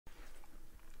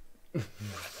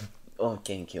Oh,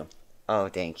 thank you. Oh,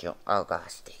 thank you. Oh,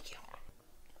 gosh, thank you.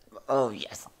 Oh,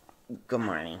 yes. Good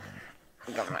morning.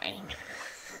 Good morning.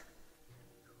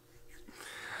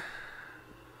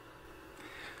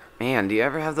 Man, do you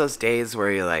ever have those days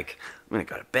where you're like, I'm gonna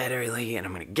go to bed early and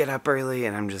I'm gonna get up early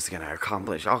and I'm just gonna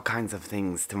accomplish all kinds of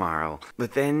things tomorrow.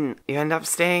 But then you end up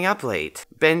staying up late,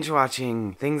 binge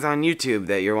watching things on YouTube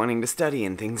that you're wanting to study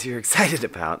and things you're excited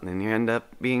about, and then you end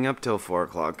up being up till 4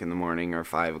 o'clock in the morning or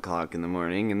 5 o'clock in the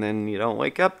morning, and then you don't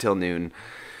wake up till noon.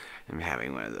 I'm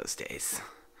having one of those days.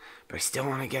 But I still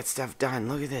want to get stuff done.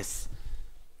 Look at this.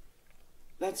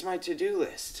 That's my to-do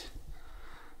list.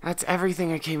 That's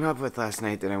everything I came up with last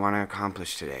night that I want to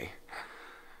accomplish today.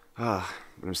 But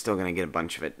I'm still gonna get a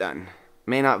bunch of it done.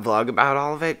 May not vlog about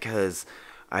all of it, because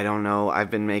I don't know, I've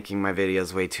been making my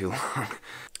videos way too long.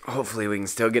 Hopefully we can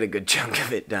still get a good chunk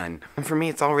of it done. And for me,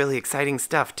 it's all really exciting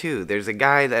stuff, too. There's a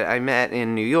guy that I met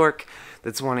in New York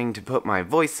that's wanting to put my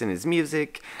voice in his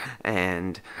music,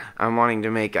 and I'm wanting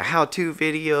to make a how-to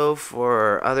video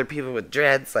for other people with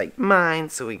dreads like mine,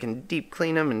 so we can deep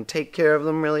clean them and take care of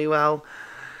them really well.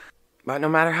 But no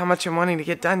matter how much I'm wanting to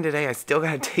get done today, I still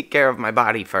gotta take care of my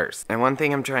body first. And one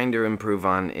thing I'm trying to improve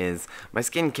on is my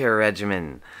skincare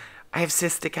regimen. I have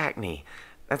cystic acne.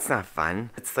 That's not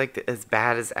fun. It's like as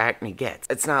bad as acne gets.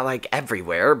 It's not like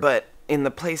everywhere, but in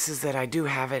the places that I do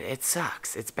have it, it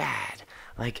sucks. It's bad.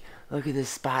 Like, look at this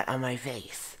spot on my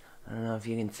face. I don't know if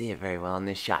you can see it very well in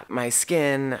this shot. My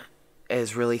skin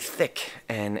is really thick,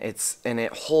 and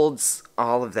it holds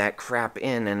all of that crap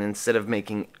in, and instead of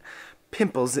making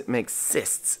pimples, it makes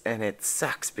cysts, and it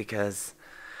sucks because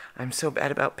I'm so bad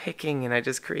about picking, and I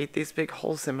just create these big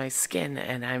holes in my skin,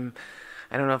 and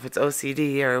I don't know if it's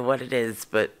OCD or what it is,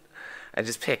 but I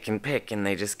just pick, and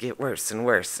they just get worse and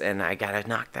worse, and I gotta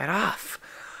knock that off.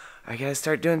 I gotta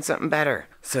start doing something better.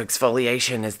 So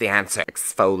exfoliation is the answer.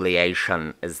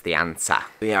 Exfoliation is the answer.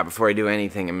 But yeah, before I do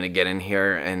anything, I'm gonna get in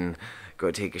here and go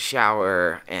take a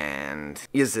shower and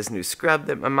use this new scrub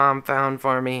that my mom found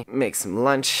for me. Make some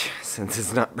lunch since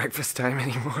it's not breakfast time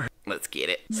anymore. Let's get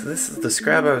it. So this is the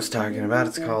scrub I was talking about.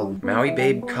 It's called Maui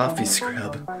Babe Coffee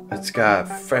Scrub. It's got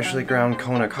freshly ground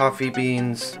Kona coffee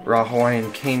beans, raw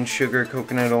Hawaiian cane sugar,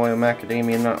 coconut oil,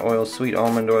 macadamia nut oil, sweet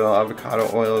almond oil, avocado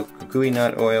oil, kukui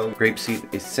nut oil,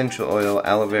 grapeseed essential oil,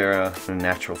 aloe vera, and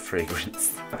natural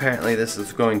fragrance. Apparently this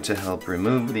is going to help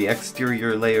remove the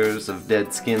exterior layers of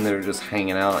dead skin that are just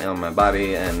hanging out on my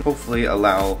body, and hopefully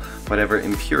allow whatever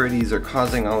impurities are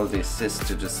causing all of these cysts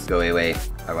to just go away.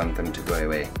 I want them to go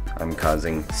away. I'm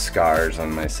causing scars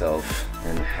on myself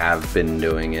and have been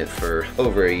doing it for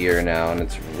over a year now, and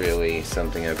it's really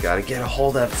something I've got to get a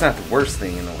hold of. It's not the worst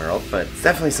thing in the world, but it's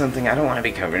definitely something I don't want to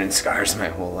be covered in scars my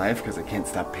whole life because I can't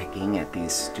stop picking at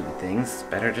these stupid things. It's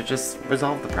better to just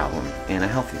resolve the problem in a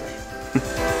healthy way.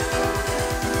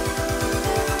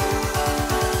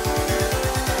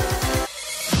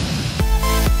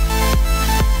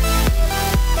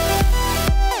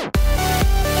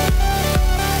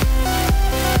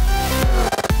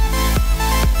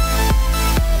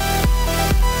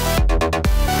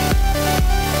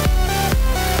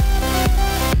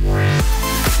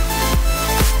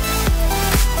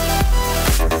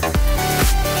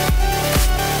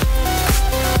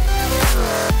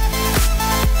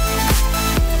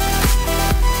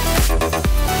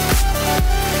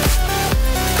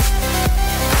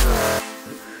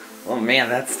 Man,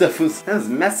 that was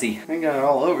messy. I got it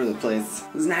all over the place.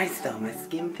 It was nice though, my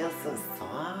skin feels so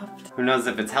soft. Who knows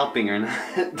if it's helping or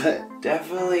not, but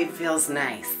definitely feels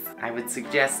nice. I would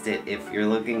suggest it if you're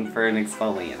looking for an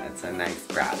exfoliant. It's a nice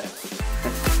product.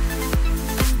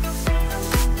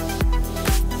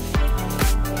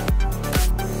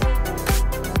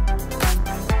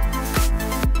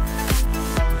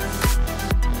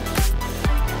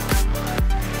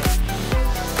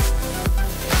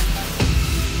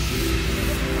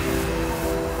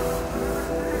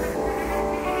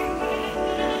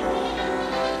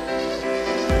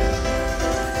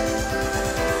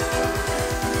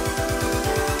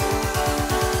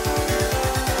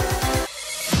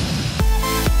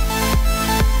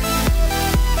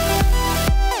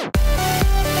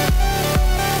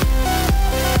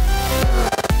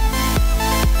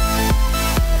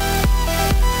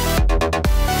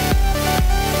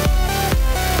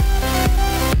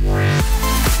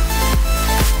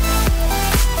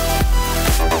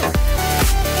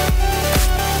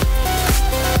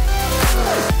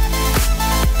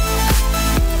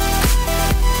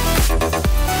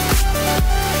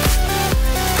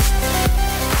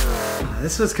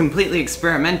 This was completely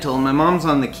experimental. My mom's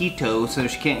on the keto, so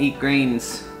she can't eat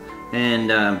grains.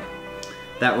 And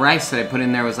That rice that I put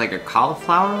in there was like a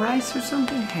cauliflower rice or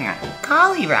something? Hang on.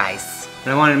 Cauli rice.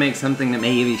 But I wanted to make something that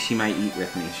maybe she might eat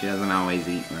with me. She doesn't always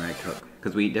eat when I cook,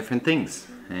 because we eat different things.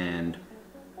 And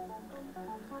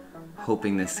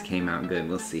hoping this came out good.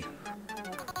 We'll see.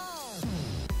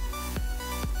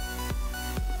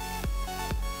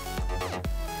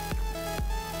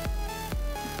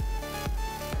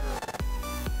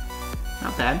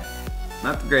 Not bad.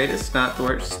 Not the greatest, not the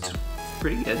worst.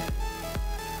 Pretty good.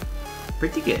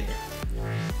 Pretty good.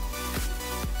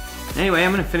 Anyway,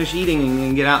 I'm gonna finish eating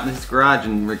and get out in this garage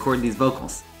and record these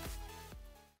vocals.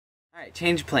 Alright,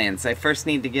 change plans. I first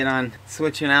need to get on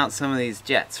switching out some of these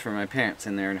jets for my parents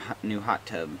in their new hot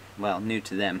tub. Well, new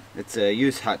to them. It's a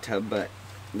used hot tub, but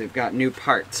they've got new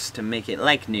parts to make it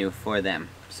like new for them.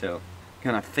 So,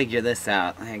 gonna figure this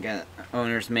out. I got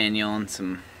owner's manual and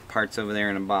some parts over there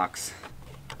in a box.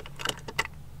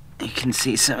 You can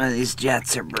see some of these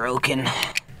jets are broken.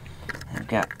 I've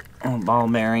got ball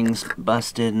bearings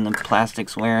busted and the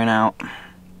plastic's wearing out.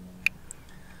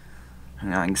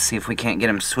 And now I can see if we can't get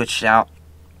them switched out.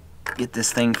 Get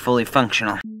this thing fully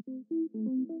functional.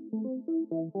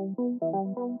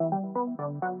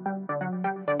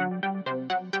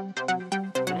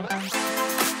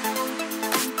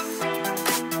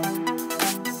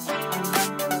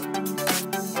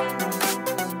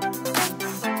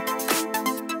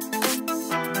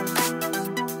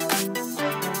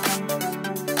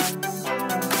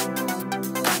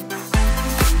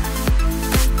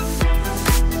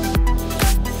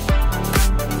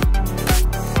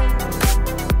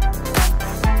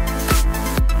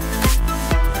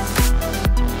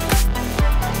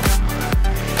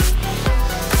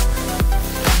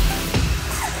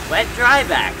 Wet dry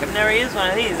back. I've never used one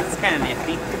of these. It's kind of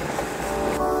nifty.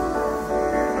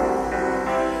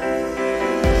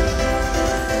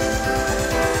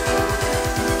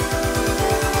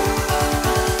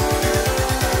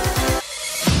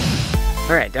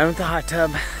 Alright, done with the hot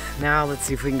tub. Now let's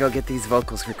see if we can go get these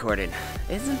vocals recorded.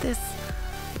 Isn't this...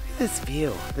 Look at this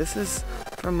view. This is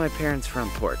from my parents' front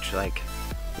porch. Like,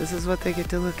 this is what they get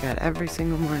to look at every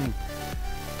single morning.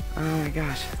 Oh my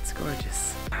gosh, it's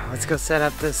gorgeous. Let's go set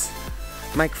up this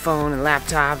microphone and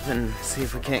laptop and see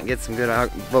if we can't get some good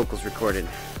vocals recorded.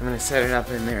 I'm gonna set it up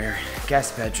in their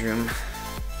guest bedroom.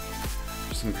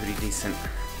 There's some pretty decent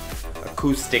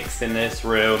acoustics in this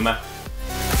room.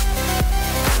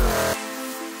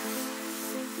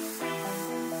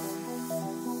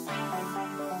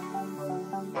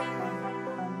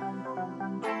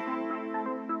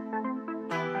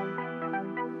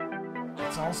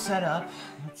 It's all set up.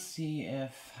 Let's see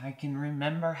if I can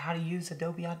remember how to use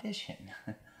Adobe Audition.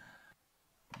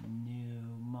 New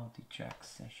multi-track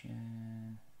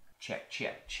session. Check,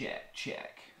 check, check,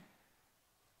 check.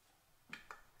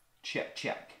 Check,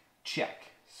 check,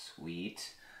 check.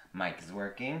 Sweet. Mic is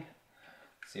working.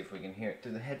 See if we can hear it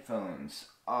through the headphones.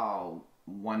 Oh,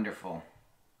 wonderful.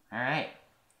 Alright.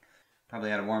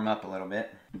 Probably ought to warm up a little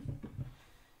bit.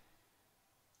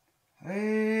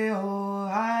 Hey, oh,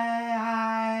 hi,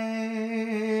 hi,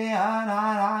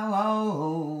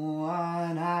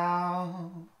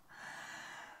 now.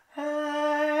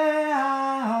 Hey,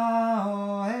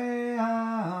 oh, hey,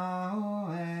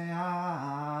 oh, hey,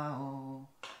 oh.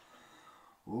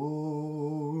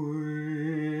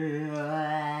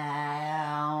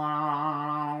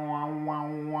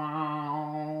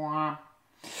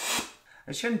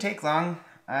 It shouldn't take long.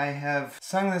 I have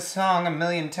sung this song a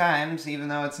million times, even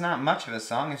though it's not much of a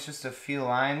song. It's just a few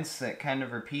lines that kind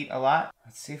of repeat a lot.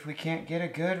 Let's see if we can't get a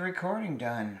good recording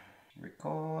done.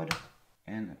 Record,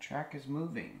 and the track is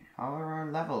moving. How are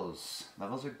our levels?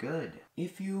 Levels are good.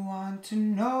 If you want to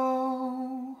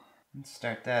know... Let's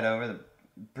start that over. The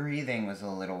breathing was a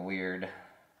little weird.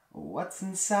 What's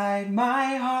inside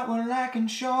my heart? Well, I can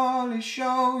surely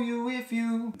show you if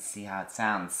you... Let's see how it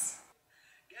sounds.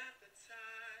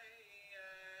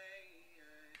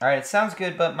 Alright, it sounds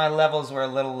good, but my levels were a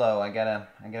little low. I gotta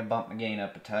bump my gain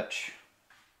up a touch.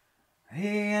 I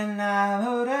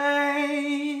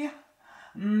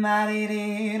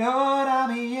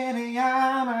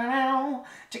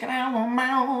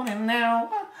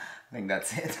think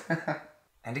that's it.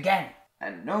 And again. I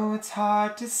know it's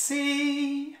hard to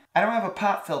see. I don't have a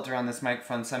pop filter on this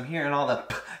microphone, so I'm hearing all the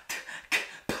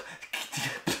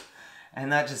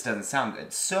and that just doesn't sound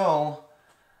good. So...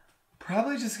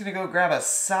 probably just gonna go grab a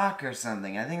sock or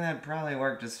something. I think that'd probably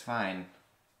work just fine.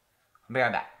 I'll be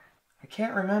right back. I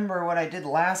can't remember what I did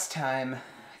last time.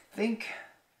 I think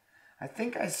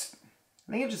I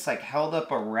just like held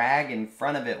up a rag in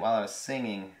front of it while I was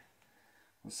singing.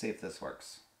 We'll see if this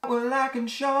works. Well, I can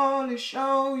surely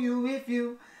show you if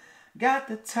you got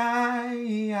the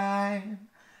time.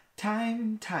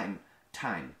 Time, time,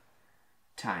 time,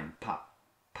 time, pop,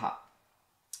 pop.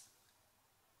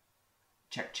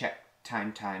 Check, check.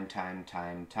 Time, time, time,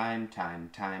 time, time, time,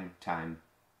 time, time,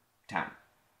 time.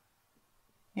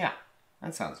 Yeah,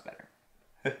 that sounds better.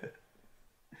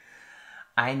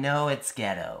 I know it's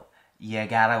ghetto. You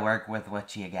gotta work with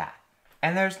what you got.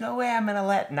 And there's no way I'm gonna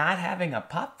let not having a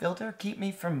pop filter keep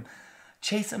me from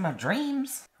chasing my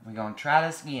dreams. We're gonna try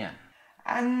this again.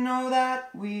 I know that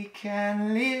we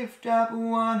can lift up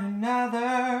one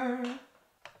another.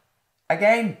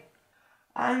 Again.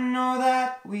 I know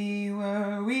that we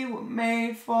were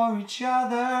made for each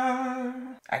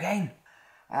other. Again.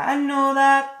 I know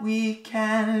that we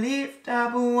can lift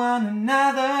up one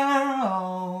another.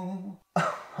 Oh.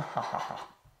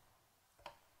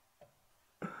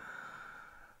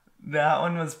 That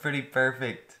one was pretty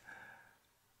perfect.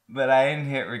 But I didn't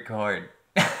hit record.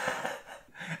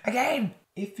 Again.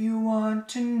 If you want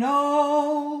to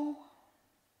know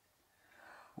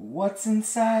what's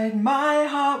inside my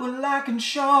heart, well, I can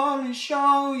surely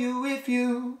show you if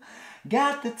you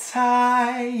got the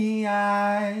time.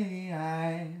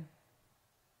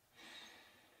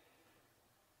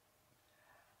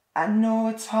 I know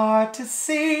it's hard to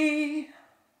see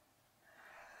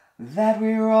that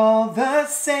we're all the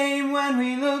same when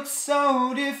we look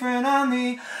so different on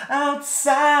the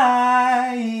outside.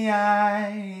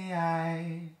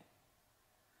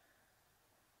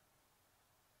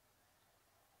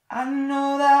 I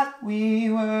know that we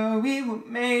were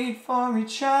made for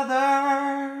each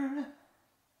other.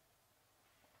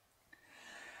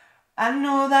 I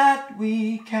know that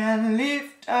we can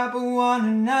lift up one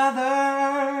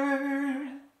another.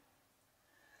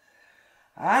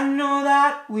 I know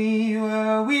that we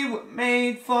were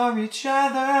made for each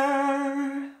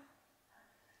other.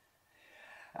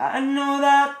 I know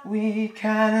that we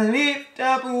can lift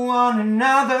up one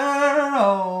another.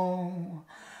 Oh,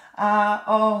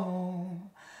 oh.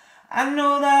 I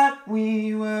know that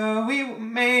we were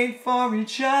made for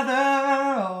each other.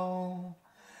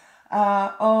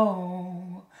 Oh,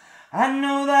 oh. I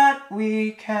know that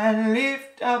we can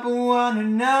lift up one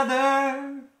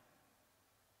another.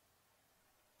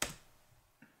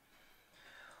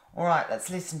 Alright, let's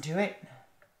listen to it.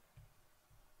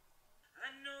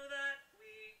 I know that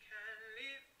we can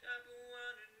lift up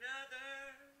one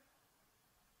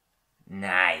another.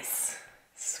 Nice.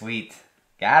 Sweet.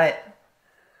 Got it.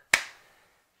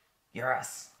 You're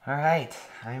us. Alright,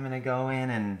 I'm gonna go in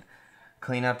and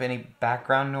clean up any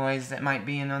background noise that might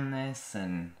be in on this,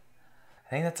 and I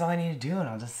think that's all I need to do, and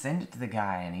I'll just send it to the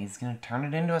guy, and he's gonna turn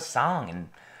it into a song and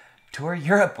tour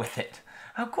Europe with it.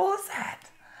 How cool is that?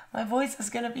 My voice is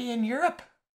gonna be in Europe.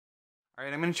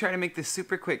 Alright, I'm gonna try to make this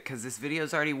super quick because this video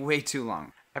is already way too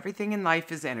long. Everything in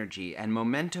life is energy and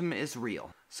momentum is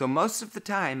real. So most of the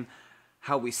time,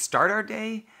 how we start our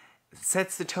day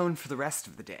sets the tone for the rest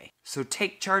of the day. So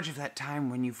take charge of that time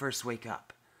when you first wake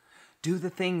up. Do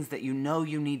the things that you know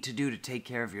you need to do to take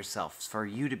care of yourself for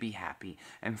you to be happy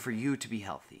and for you to be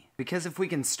healthy. Because if we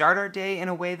can start our day in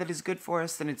a way that is good for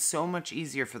us, then it's so much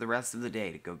easier for the rest of the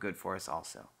day to go good for us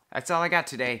also. That's all I got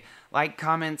today. Like,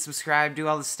 comment, subscribe, do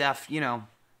all the stuff. You know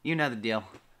the deal.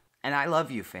 And I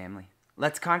love you, family.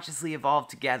 Let's consciously evolve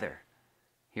together.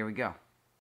 Here we go.